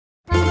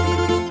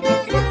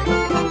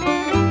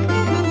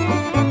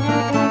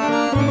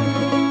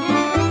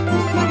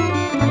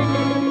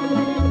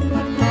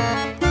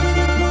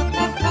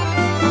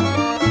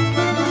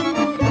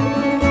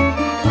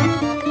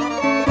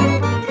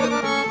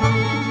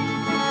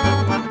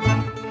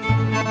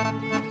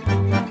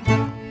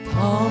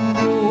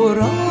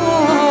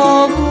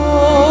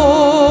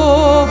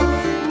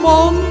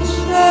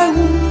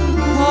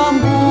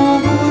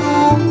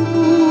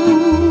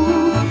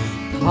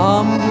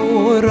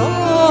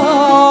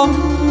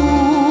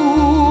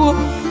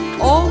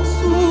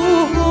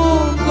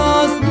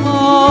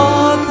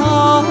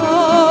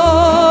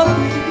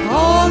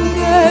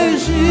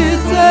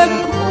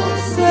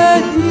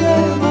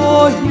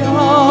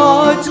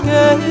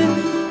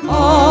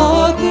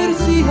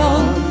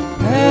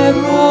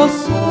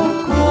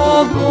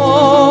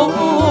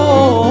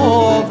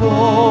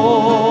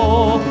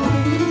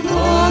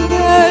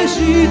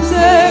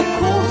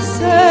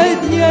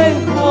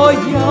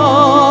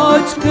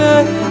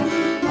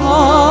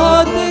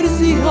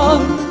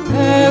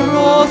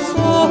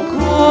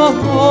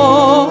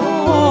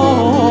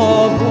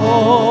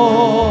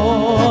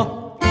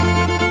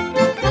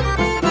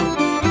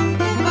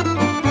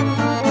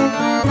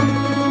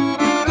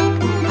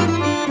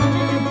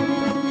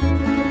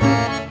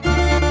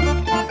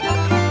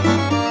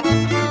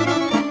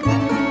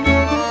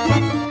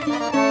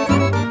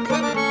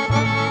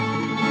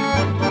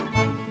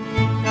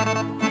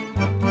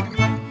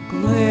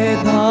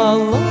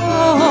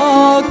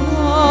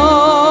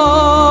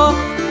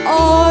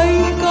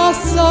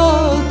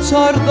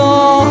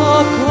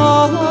čardaka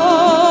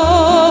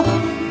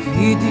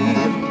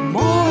vidim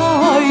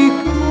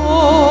majko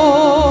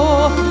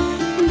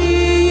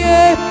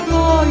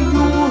lijepa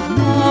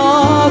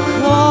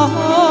junaka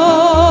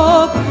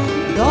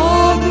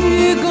da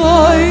mi ga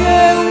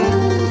je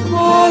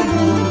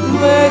umoru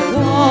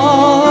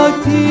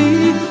gledati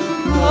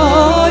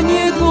na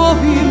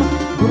njegovim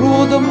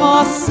grudima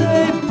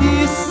se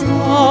pisati.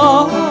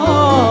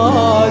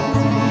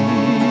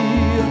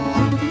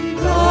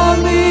 Da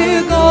mi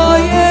ga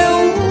je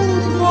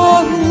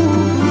umoru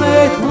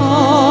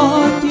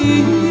gledati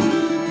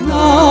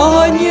na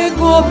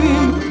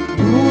njegovim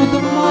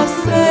grudima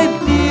se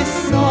pisati.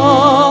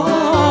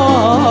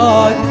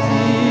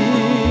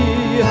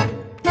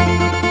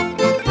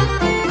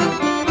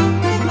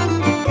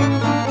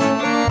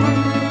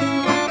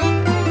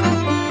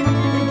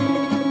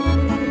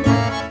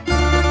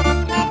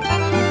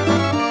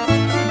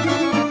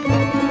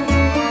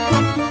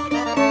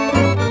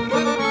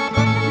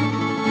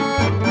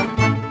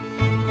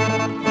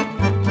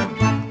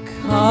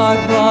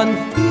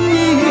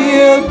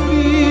 Karanfil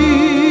bi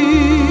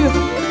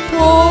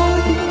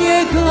pod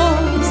njega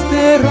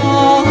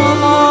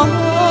sterala,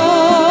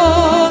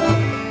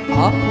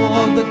 a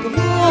pod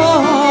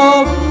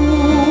glavu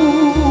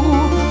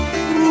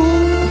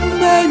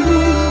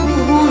rumenu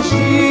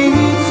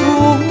ružicu.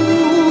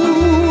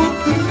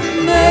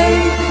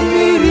 Nek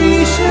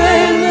miriše,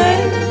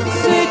 nek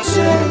se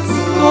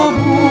često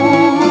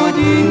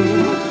budi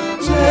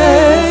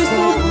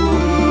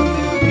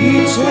i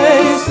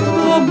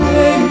često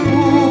me